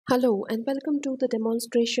Hello and welcome to the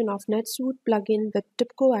demonstration of NetSuite plugin with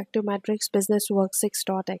Tibco Active Matrix BusinessWorks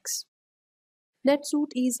 6.x.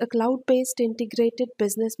 NetSuite is a cloud-based integrated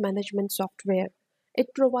business management software. It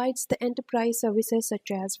provides the enterprise services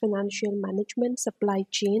such as financial management, supply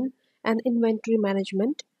chain and inventory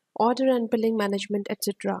management, order and billing management,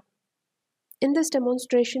 etc. In this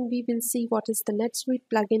demonstration, we will see what is the NetSuite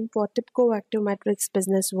plugin for Tibco Active Matrix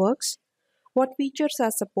BusinessWorks, what features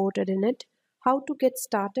are supported in it, how to get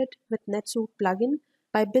started with NetSuite plugin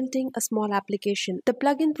by building a small application. The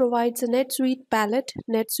plugin provides a NetSuite palette,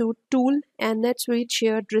 NetSuite tool, and NetSuite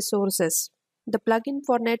shared resources. The plugin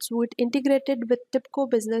for NetSuite integrated with Tibco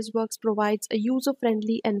BusinessWorks provides a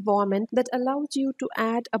user-friendly environment that allows you to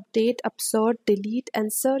add, update, insert, delete,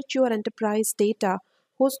 and search your enterprise data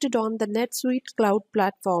hosted on the NetSuite cloud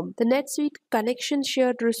platform. The NetSuite connection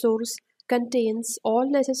shared resource contains all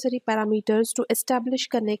necessary parameters to establish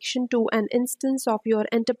connection to an instance of your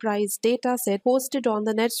enterprise dataset hosted on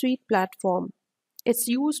the NetSuite platform. It's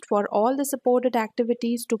used for all the supported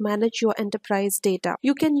activities to manage your enterprise data.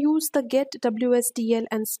 You can use the Get WSDL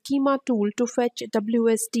and Schema tool to fetch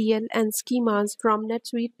WSDL and schemas from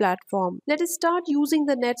NetSuite platform. Let us start using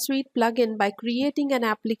the NetSuite plugin by creating an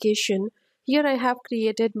application. Here I have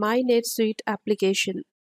created my NetSuite application.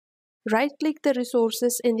 Right-click the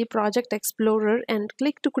resources in the Project Explorer and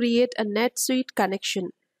click to create a NetSuite connection.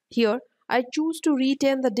 Here, I choose to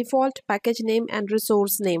retain the default package name and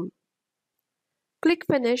resource name. Click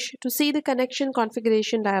Finish to see the connection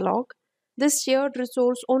configuration dialog. This shared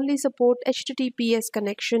resource only supports HTTPS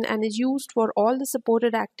connection and is used for all the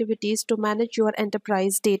supported activities to manage your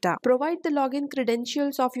enterprise data. Provide the login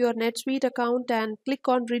credentials of your NetSuite account and click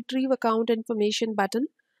on Retrieve Account Information button.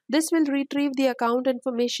 This will retrieve the account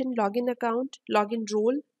information, login account, login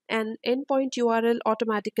role, and endpoint URL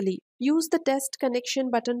automatically. Use the Test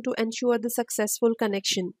Connection button to ensure the successful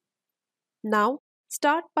connection. Now,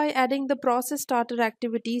 start by adding the process starter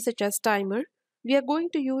activity such as timer. We are going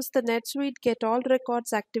to use the NetSuite Get All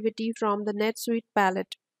Records activity from the NetSuite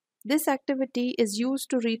palette. This activity is used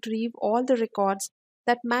to retrieve all the records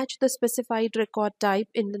that match the specified record type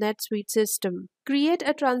in the NetSuite system. Create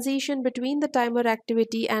a transition between the timer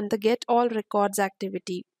activity and the Get All Records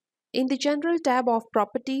activity. In the General tab of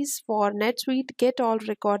Properties for NetSuite Get All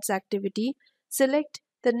Records activity, select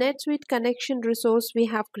the NetSuite connection resource we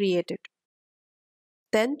have created.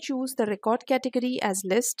 Then choose the record category as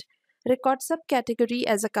List, record subcategory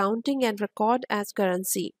as Accounting, and record as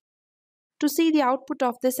Currency. To see the output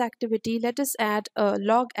of this activity, let us add a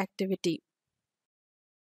log activity.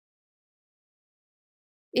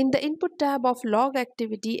 In the Input tab of Log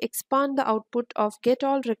activity, expand the output of Get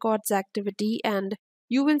All Records activity and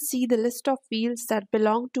you will see the list of fields that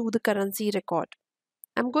belong to the currency record.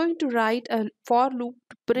 I'm going to write a for loop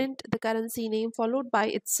to print the currency name followed by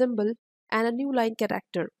its symbol and a new line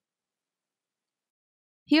character.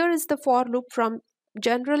 Here is the for loop from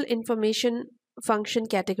General Information function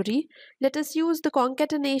category. Let us use the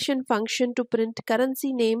concatenation function to print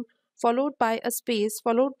currency name followed by a space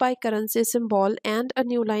followed by currency symbol and a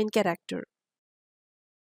new line character.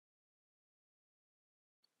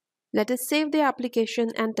 Let us save the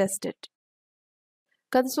application and test it.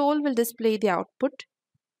 Console will display the output.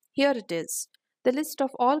 Here it is, the list of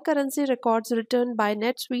all currency records returned by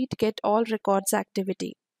NetSuite Get All Records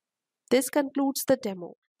activity. This concludes the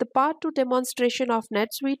demo. The Part 2 demonstration of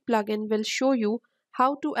NetSuite plugin will show you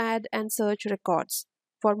how to add and search records.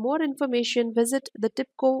 For more information, visit the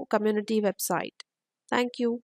Tibco community website. Thank you.